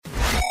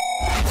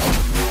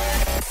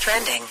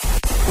Trending.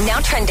 Now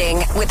trending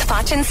with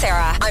Foch and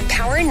Sarah on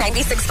Power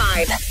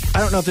 96.5. I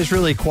don't know if this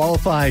really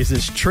qualifies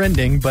as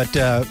trending, but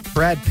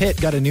Brad Pitt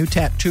got a new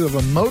tattoo of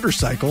a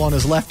motorcycle on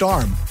his left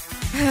arm.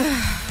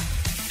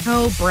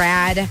 Oh,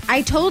 Brad.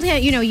 I told him,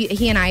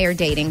 he and I are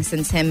dating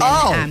since him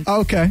and...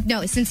 okay.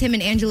 No, since him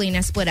and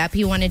Angelina split up,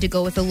 he wanted to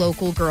go with a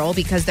local girl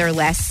because they're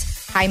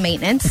less high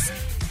maintenance.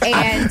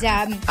 And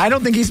I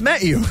don't think he's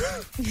met you.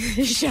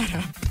 Shut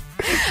up.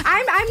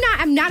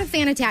 I'm not a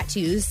fan of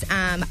tattoos.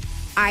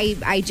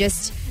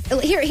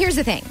 Here's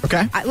the thing.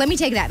 Okay. Let me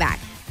take that back.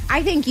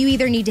 I think you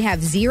either need to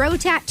have 0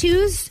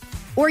 tattoos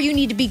or you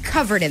need to be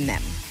covered in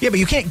them. Yeah, but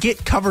you can't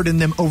get covered in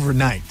them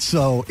overnight.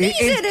 So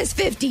he's in his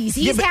 50s.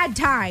 He's had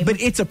time.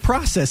 But it's a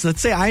process.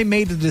 Let's say I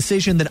made the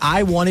decision that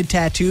I wanted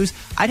tattoos.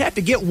 I'd have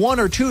to get 1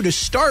 or 2 to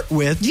start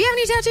with. Do you have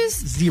any tattoos?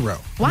 0.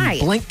 Why?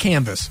 Blank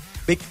canvas.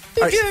 You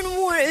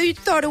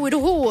thought it would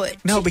hurt.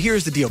 No, but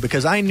here's the deal.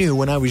 Because I knew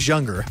when I was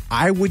younger,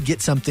 I would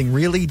get something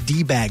really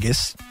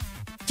D-baggish.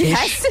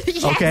 Yes.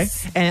 Okay?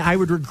 And I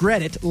would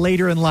regret it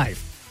later in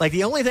life. Like,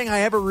 the only thing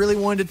I ever really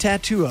wanted a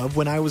tattoo of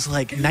when I was,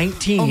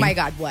 19... Oh, my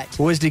God, what?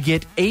 ...was to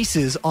get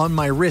aces on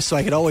my wrist so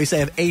I could always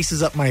have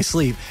aces up my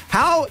sleeve.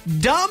 How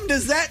dumb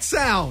does that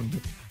sound?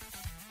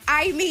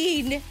 I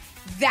mean,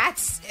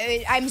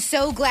 I'm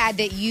so glad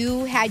that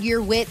you had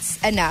your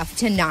wits enough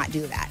to not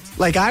do that.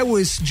 I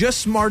was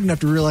just smart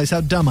enough to realize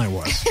how dumb I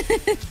was.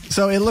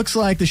 So it looks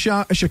like the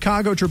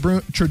Chicago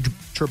Tribune.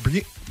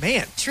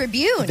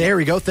 There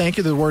we go. Thank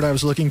you. The word I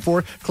was looking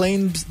for.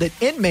 Claims that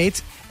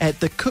inmates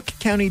at the Cook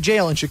County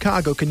Jail in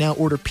Chicago can now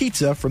order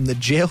pizza from the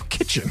jail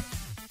kitchen.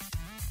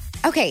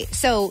 Okay,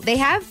 so they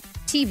have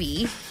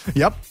TV.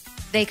 Yep.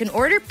 They can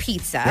order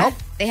pizza. Yep.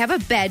 They have a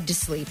bed to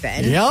sleep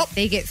in. Yep.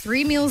 They get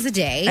 3 meals a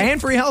day. And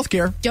free health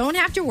care. Don't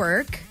have to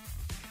work.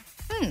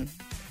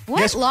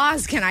 What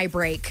laws can I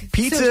break?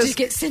 Pizzas to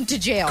get sent to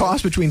jail.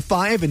 Cost between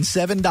 $5 and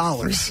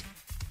 $7.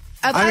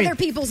 Of other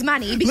people's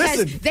money because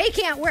listen, they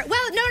can't work. Well,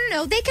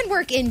 no. They can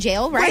work in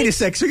jail, right? Wait a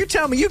sec. So you're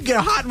telling me you can get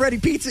a hot and ready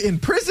pizza in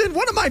prison?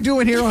 What am I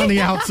doing here on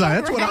the outside?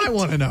 That's what I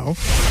want to know.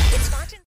 It's